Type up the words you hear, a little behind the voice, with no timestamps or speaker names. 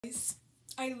Guys,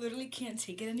 I literally can't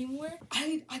take it anymore.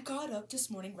 I got up this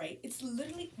morning, right? It's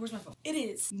literally, where's my phone? It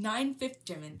is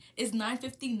 9:50, it's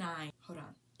 9:59. Hold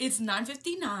on. It's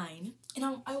 9:59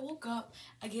 and I woke up,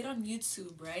 I get on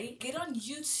YouTube, right? Get on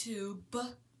YouTube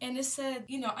and it said,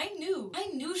 you know, I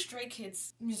knew Stray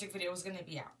Kids music video was gonna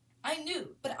be out. I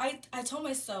knew, but I told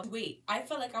myself, wait. I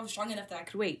felt like I was strong enough that I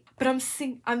could wait. But I'm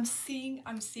seeing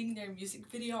their music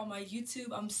video on my YouTube.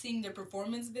 I'm seeing their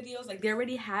performance videos. Like, they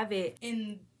already have it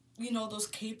in, you know, those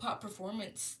K-pop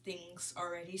performance things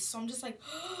already. So I'm just like,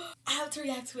 I have to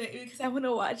react to it because I want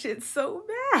to watch it so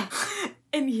bad.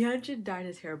 And Hyunjin dyed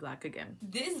his hair black again.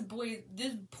 This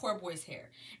poor boy's hair.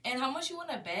 And how much you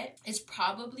want to bet? It's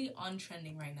probably on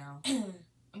trending right now.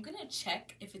 I'm gonna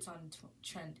check if it's on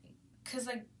trending. Cause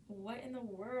like, what in the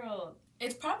world?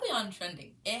 It's probably on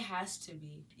trending. It has to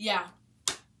be. Yeah.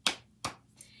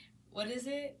 What is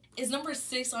it? It's number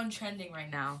 6 on trending right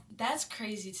now. That's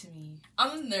crazy to me.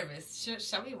 I'm nervous.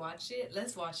 Shall we watch it?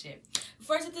 Let's watch it.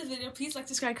 Before I start this video, please like,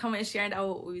 subscribe, comment, and share, and I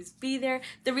will always be there.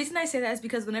 The reason I say that is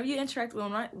because whenever you interact with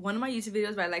one of my YouTube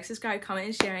videos by like, subscribe, comment,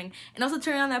 and sharing, and also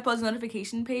turning on that post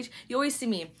notification page, you always see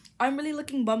me. I'm really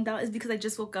looking bummed out is because I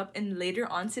just woke up and later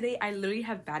on today, I literally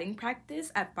have batting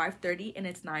practice at 5:30 and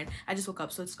it's 9. I just woke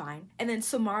up, so it's fine. And then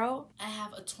tomorrow, I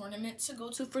have a tournament to go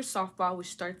to for softball, which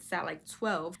starts at like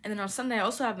 12. And then on Sunday, I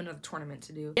also have another tournament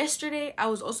to do. Yesterday, I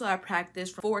was also at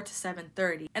practice from 4 to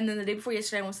 7:30. And then the day before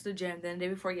yesterday, I went to the gym. Then the day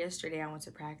before yesterday, I went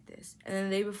to practice. And then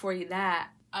the day before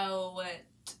that, I went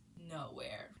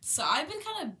nowhere. So I've been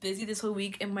kind of busy this whole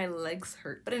week and my legs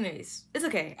hurt. But anyways, it's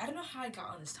okay. I don't know how I got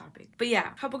on this topic. But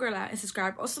yeah, help a girl out and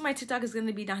subscribe. Also, my TikTok is going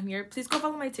to be down here. Please go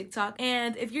follow my TikTok.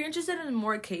 And if you're interested in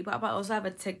more K-pop, I also have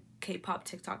a K-pop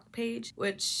TikTok page,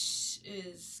 which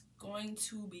is going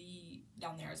to be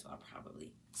down there as well,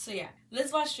 probably. So yeah,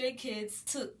 let's watch Stray Kids.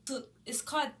 It's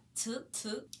called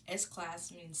S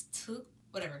class means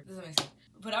whatever. Doesn't make sense.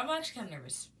 But I'm actually kind of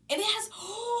nervous. And it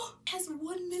has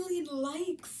 1 million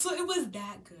likes. So it was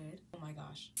that good. Oh my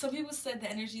gosh. Some people said the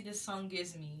energy this song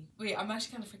gives me. Wait, I'm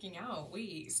actually kind of freaking out.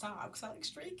 Wait, stop. Because I like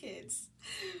Stray Kids.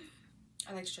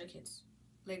 I like Stray Kids.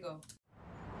 Let go.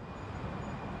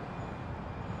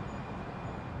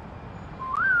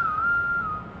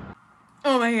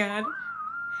 Oh my god.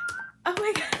 Oh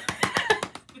my god.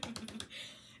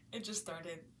 It just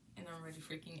started and I'm already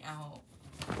freaking out.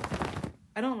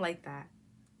 I don't like that.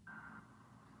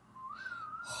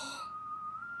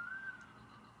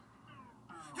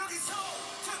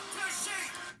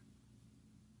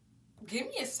 Give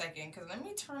me a second, because let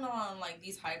me turn on like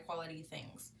these high quality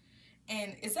things.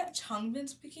 And is that Changbin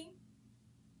speaking?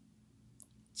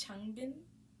 Changbin?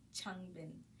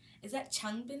 Is that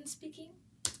Changbin speaking?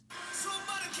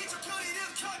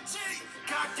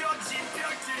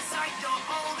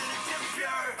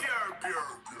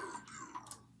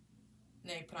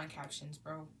 No, you put on captions,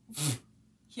 bro.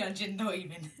 Hyunjin, don't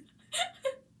even.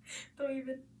 Don't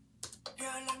even.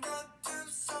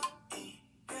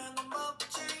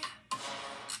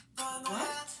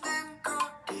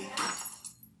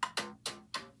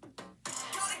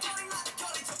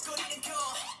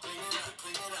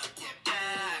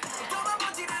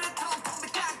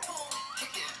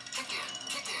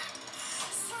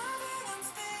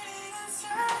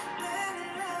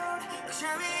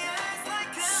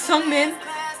 Sungmin.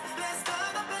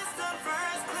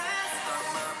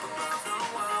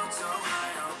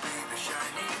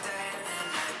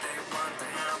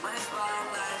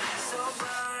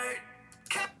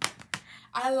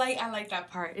 I like that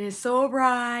part. It is so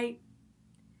bright.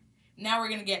 Now we're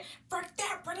gonna get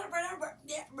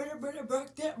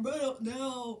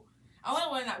no. I want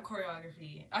to learn that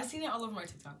choreography. I've seen it all over my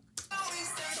TikTok.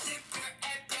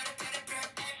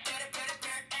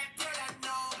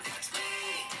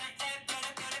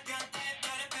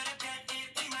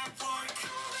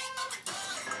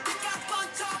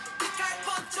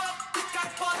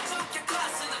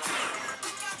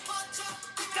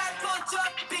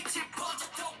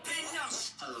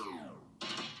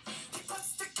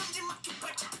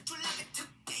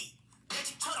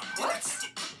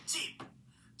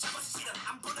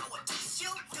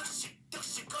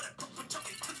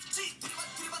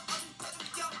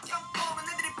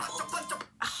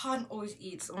 Han always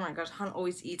eats. Oh my gosh, Han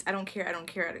always eats. I don't care.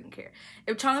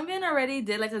 If Changbin already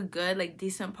did like a good, like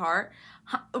decent part,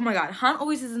 oh my god, Han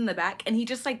always is in the back and he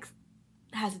just like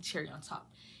has a cherry on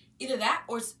top. Either that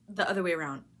or it's the other way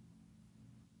around.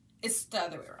 It's the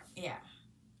other way around, yeah.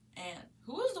 And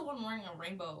who is the one wearing a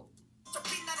rainbow?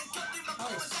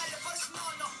 Oh,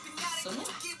 someone?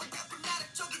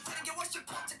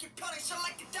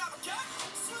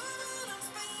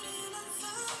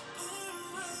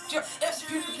 What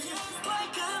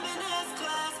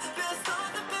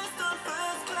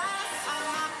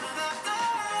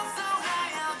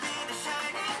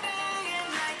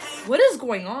is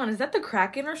going on? Is that the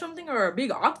Kraken or something, or a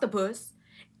big octopus?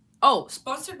 Oh,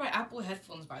 sponsored by Apple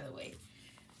headphones, by the way.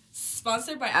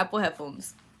 Sponsored by Apple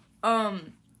headphones.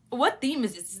 What theme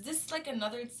is this? Is this like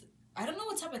another? I don't know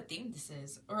what type of theme this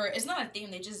is, or it's not a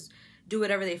theme. They just do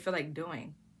whatever they feel like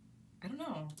doing. I don't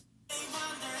know.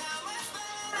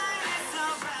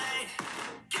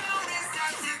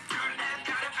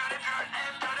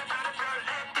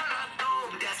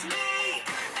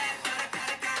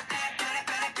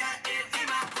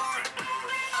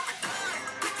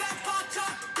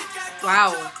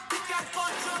 Wow.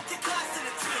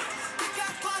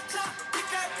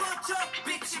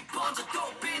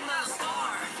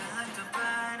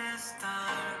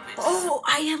 Oh,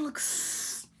 Ian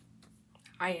looks...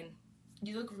 Ian,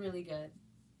 you look really good.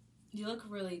 You look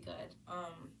really good.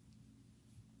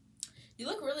 You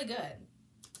look really good.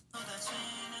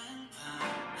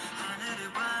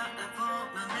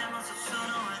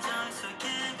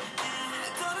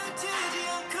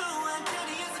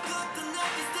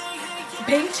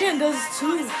 Bang Chan does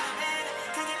too.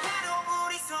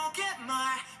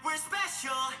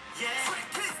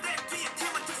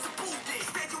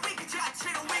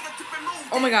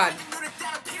 Oh my god.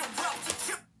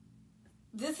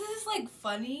 This is like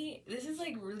funny. This is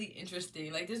like really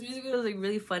interesting. Like this music video is like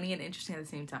really funny and interesting at the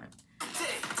same time.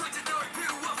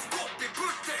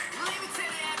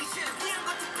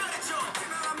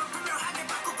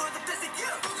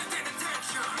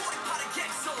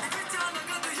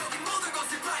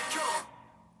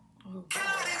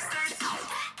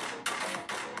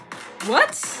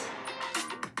 What?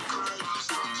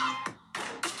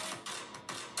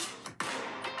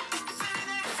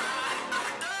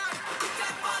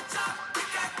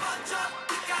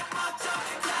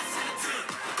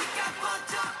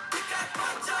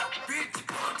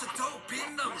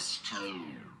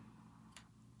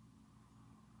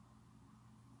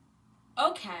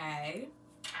 Okay.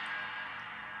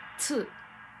 Two.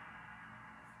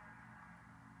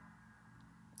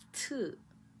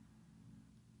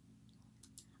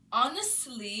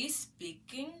 Honestly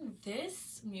speaking,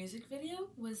 this music video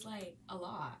was like a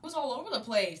lot. It was all over the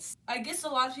place. I guess a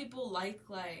lot of people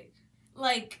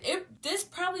this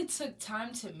probably took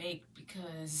time to make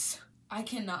because I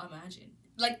cannot imagine.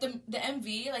 Like the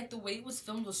MV, like the way it was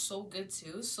filmed was so good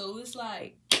too. So it was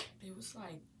like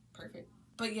perfect.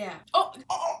 But yeah. Oh,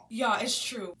 yeah, it's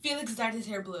true. Felix dyed his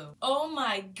hair blue. Oh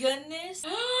my goodness.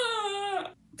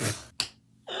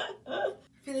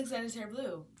 Felix dyed his hair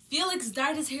blue. Felix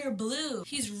dyed his hair blue.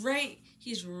 He's right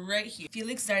here.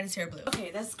 Felix dyed his hair blue.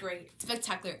 Okay, that's great.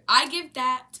 Spectacular. I give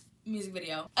that music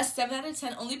video a 7 out of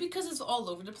 10 only because it's all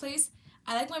over the place.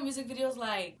 I like my music videos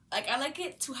like I like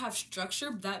it to have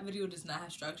structure, but that video does not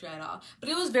have structure at all. But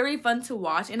it was very fun to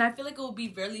watch, and I feel like it will be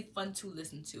really fun to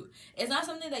listen to. It's not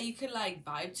something that you could like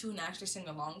vibe to and actually sing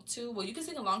along to. Well, you can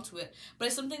sing along to it, but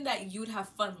it's something that you would have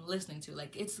fun listening to.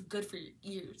 Like it's good for your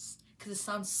ears because it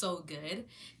sounds so good.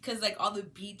 Because like all the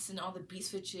beats and all the beat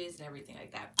switches and everything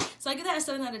like that. So I give that a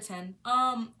 7 out of 10.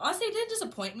 Honestly, it didn't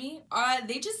disappoint me.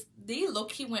 They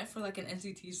low-key went for like an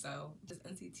NCT style. Just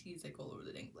NCT is like all over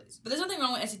the dang place. But there's nothing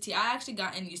wrong with NCT. I actually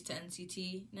gotten used to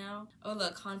NCT now. Oh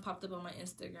look, Han popped up on my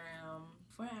Instagram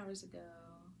 4 hours ago.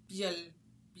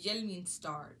 Biel means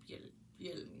star.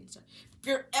 Biel means star.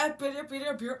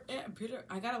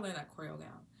 I gotta learn that choreo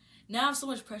now. Now I have so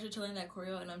much pressure to learn that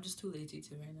choreo, and I'm just too lazy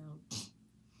to right now.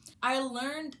 I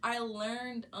learned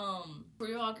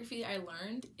choreography. I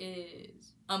learned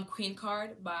is Queen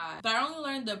Card but I only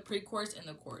learned the pre-chorus and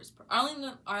the chorus. I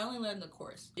only learned the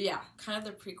chorus. Yeah, kind of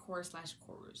the pre-chorus /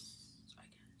 chorus, I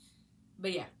guess.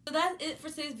 But yeah, so that's it for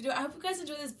today's video. I hope you guys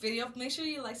enjoyed this video. Make sure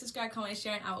you like, subscribe, comment,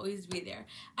 share, and I'll always be there.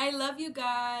 I love you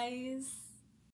guys.